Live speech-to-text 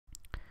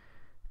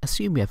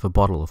Assume you have a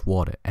bottle of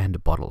water and a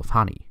bottle of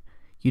honey.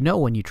 You know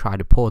when you try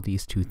to pour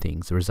these two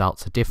things, the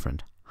results are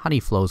different. Honey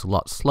flows a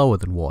lot slower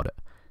than water.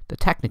 The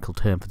technical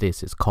term for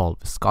this is called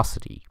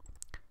viscosity.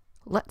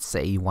 Let's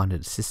say you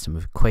wanted a system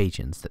of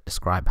equations that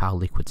describe how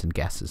liquids and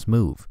gases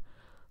move.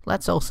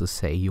 Let's also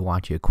say you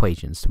want your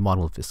equations to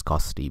model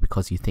viscosity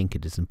because you think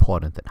it is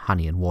important that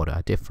honey and water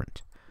are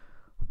different.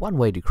 One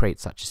way to create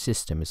such a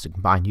system is to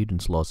combine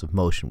Newton's laws of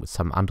motion with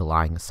some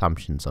underlying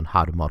assumptions on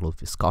how to model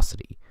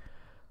viscosity.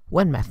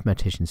 When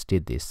mathematicians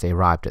did this, they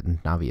arrived at the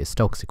Navier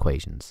Stokes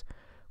equations.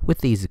 With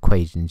these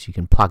equations, you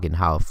can plug in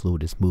how a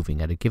fluid is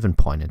moving at a given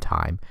point in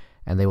time,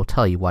 and they will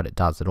tell you what it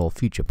does at all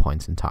future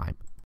points in time.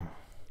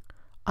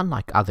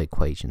 Unlike other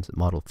equations that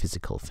model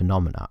physical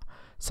phenomena,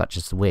 such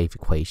as the wave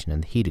equation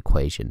and the heat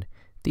equation,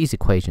 these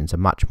equations are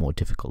much more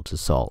difficult to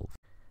solve.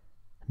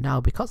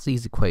 Now, because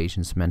these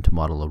equations are meant to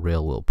model a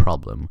real-world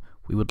problem,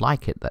 we would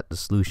like it that the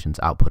solutions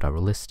output are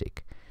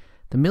realistic.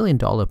 The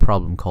million-dollar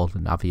problem called the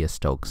Navier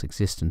Stokes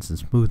existence and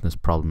smoothness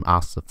problem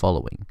asks the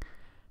following.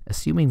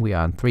 Assuming we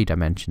are in 3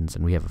 dimensions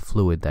and we have a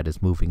fluid that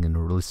is moving in a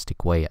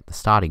realistic way at the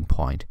starting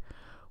point,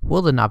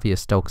 will the Navier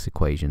Stokes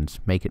equations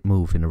make it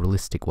move in a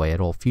realistic way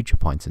at all future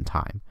points in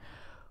time?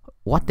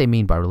 What they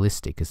mean by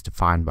realistic is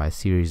defined by a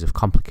series of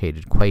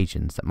complicated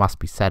equations that must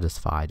be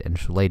satisfied and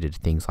is related to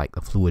things like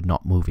the fluid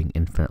not moving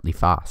infinitely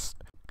fast.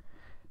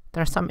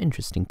 There are some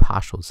interesting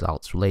partial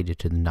results related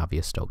to the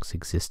Navier Stokes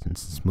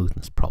existence and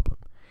smoothness problem.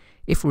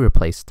 If we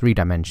replace 3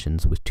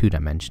 dimensions with 2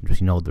 dimensions,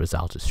 we know the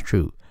result is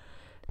true.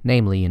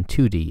 Namely, in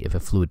 2D, if a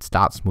fluid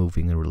starts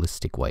moving in a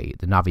realistic way,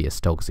 the Navier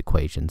Stokes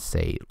equations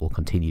say it will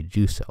continue to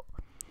do so.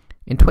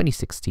 In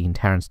 2016,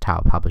 Terence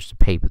Tao published a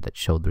paper that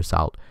showed the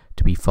result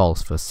to be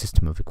false for a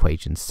system of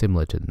equations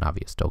similar to the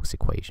Navier Stokes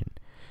equation.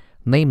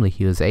 Namely,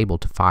 he was able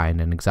to find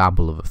an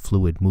example of a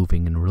fluid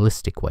moving in a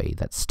realistic way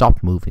that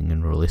stopped moving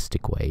in a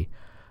realistic way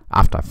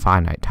after a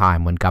finite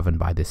time when governed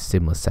by this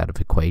similar set of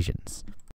equations.